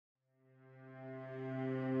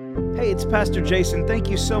Hey, it's Pastor Jason. Thank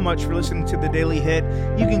you so much for listening to The Daily Hit.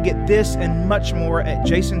 You can get this and much more at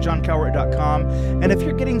jasonjohncowart.com. And if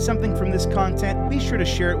you're getting something from this content, be sure to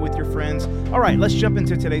share it with your friends. All right, let's jump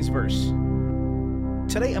into today's verse.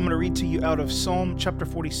 Today, I'm going to read to you out of Psalm chapter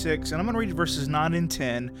 46, and I'm going to read verses 9 and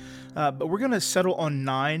 10. But we're going to settle on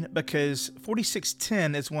 9 because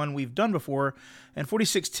 46:10 is one we've done before. And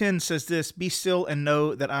 46:10 says this, "Be still and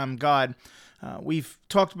know that I am God." We've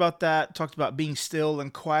talked about that, talked about being still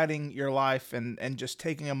and quieting your life and just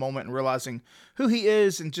taking a moment and realizing who He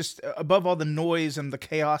is and just above all the noise and the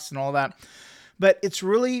chaos and all that. But it's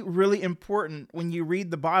really, really important when you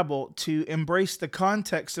read the Bible to embrace the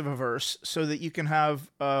context of a verse so that you can have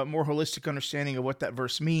a more holistic understanding of what that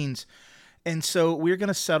verse means. And so we're going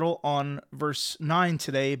to settle on verse 9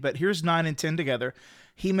 today, but here's 9 and 10 together.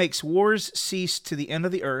 "He makes wars cease to the end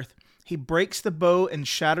of the earth. He breaks the bow and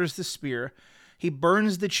shatters the spear. He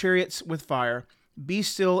burns the chariots with fire. Be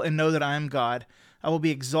still and know that I am God. I will be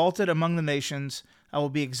exalted among the nations. I will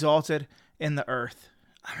be exalted in the earth."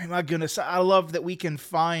 I mean, my goodness, I love that we can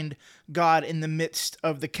find God in the midst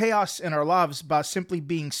of the chaos in our lives by simply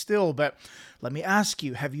being still. But let me ask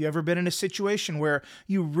you, have you ever been in a situation where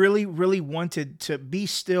you really, really wanted to be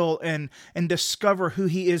still and discover who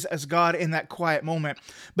He is as God in that quiet moment,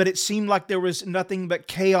 but it seemed like there was nothing but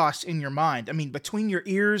chaos in your mind? I mean, between your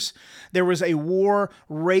ears, there was a war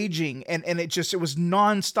raging, and it was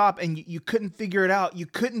nonstop, and you couldn't figure it out. You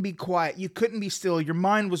couldn't be quiet. You couldn't be still. Your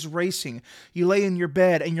mind was racing. You lay in your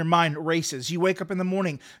bed, and your mind races. You wake up in the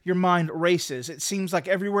morning, your mind races. It seems like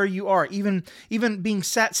everywhere you are, even being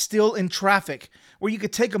sat still in traffic, where you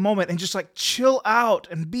could take a moment and just like chill out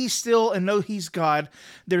and be still and know He's God,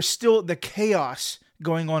 there's still the chaos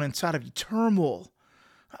going on inside of you, turmoil.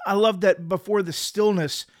 I love that before the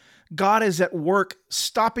stillness, God is at work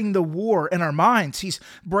stopping the war in our minds. He's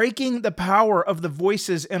breaking the power of the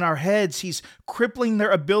voices in our heads. He's crippling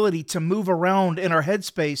their ability to move around in our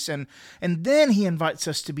headspace. And then He invites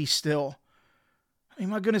us to be still. I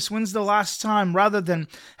mean, my goodness, when's the last time, rather than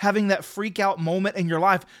having that freak out moment in your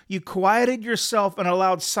life, you quieted yourself and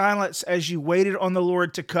allowed silence as you waited on the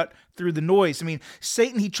Lord to cut through the noise? I mean,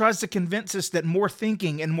 Satan, he tries to convince us that more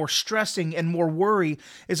thinking and more stressing and more worry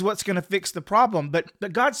is what's going to fix the problem. But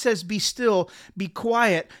God says, be still, be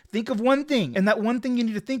quiet, think of one thing. And that one thing you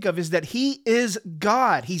need to think of is that He is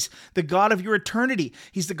God. He's the God of your eternity.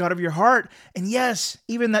 He's the God of your heart. And yes,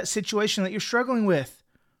 even that situation that you're struggling with.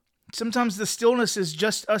 Sometimes the stillness is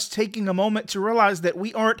just us taking a moment to realize that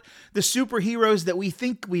we aren't the superheroes that we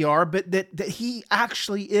think we are, but that He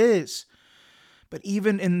actually is. But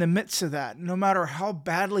even in the midst of that, no matter how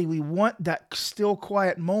badly we want that still,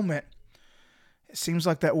 quiet moment, it seems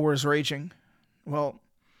like that war is raging. Well,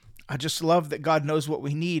 I just love that God knows what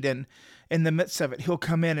we need, and in the midst of it, He'll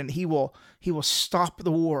come in and He will stop the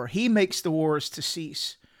war. He makes the wars to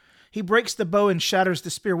cease. He breaks the bow and shatters the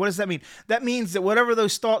spear. What does that mean? That means that whatever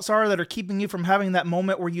those thoughts are that are keeping you from having that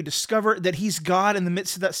moment where you discover that He's God in the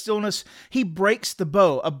midst of that stillness, He breaks the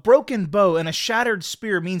bow. A broken bow and a shattered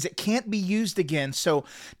spear means it can't be used again. So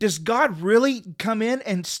does God really come in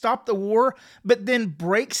and stop the war, but then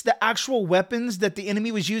breaks the actual weapons that the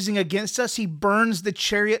enemy was using against us? He burns the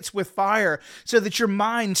chariots with fire so that your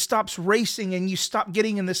mind stops racing and you stop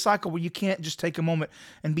getting in this cycle where you can't just take a moment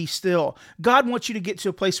and be still. God wants you to get to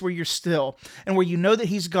a place where you're still and where you know that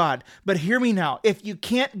He's God. But hear me now, if you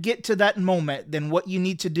can't get to that moment, then what you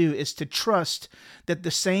need to do is to trust that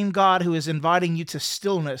the same God who is inviting you to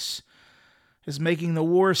stillness is making the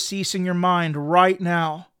war cease in your mind right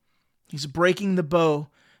now. He's breaking the bow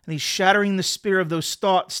and He's shattering the spear of those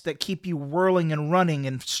thoughts that keep you whirling and running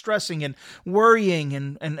and stressing and worrying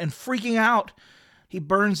and freaking out. He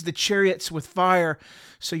burns the chariots with fire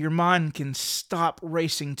so your mind can stop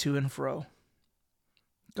racing to and fro.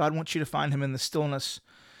 God wants you to find Him in the stillness.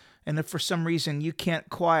 And if for some reason you can't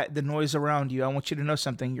quiet the noise around you, I want you to know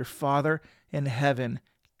something. Your Father in heaven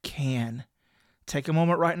can. Take a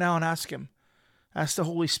moment right now and ask Him. Ask the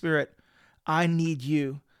Holy Spirit, I need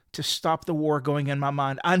You to stop the war going in my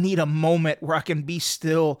mind. I need a moment where I can be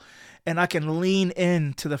still and I can lean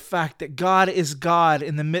into the fact that God is God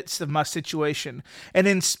in the midst of my situation. And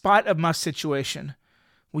in spite of my situation,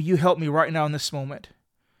 will You help me right now in this moment?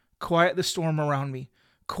 Quiet the storm around me.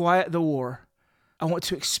 Quiet the war. I want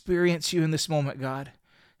to experience You in this moment, God.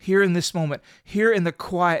 Here in this moment, here in the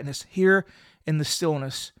quietness, here in the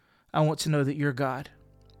stillness, I want to know that You're God.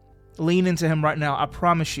 Lean into Him right now. I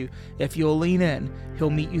promise you, if you'll lean in, He'll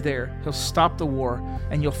meet you there. He'll stop the war,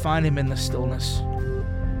 and you'll find Him in the stillness.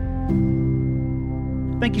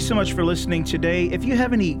 Thank you so much for listening today. If you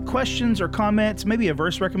have any questions or comments, maybe a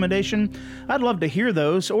verse recommendation, I'd love to hear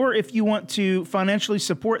those. Or if you want to financially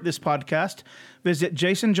support this podcast, visit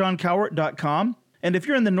jasonjohncowart.com. And if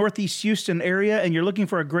you're in the Northeast Houston area and you're looking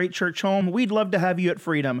for a great church home, we'd love to have you at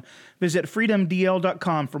Freedom. Visit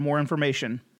freedomdl.com for more information.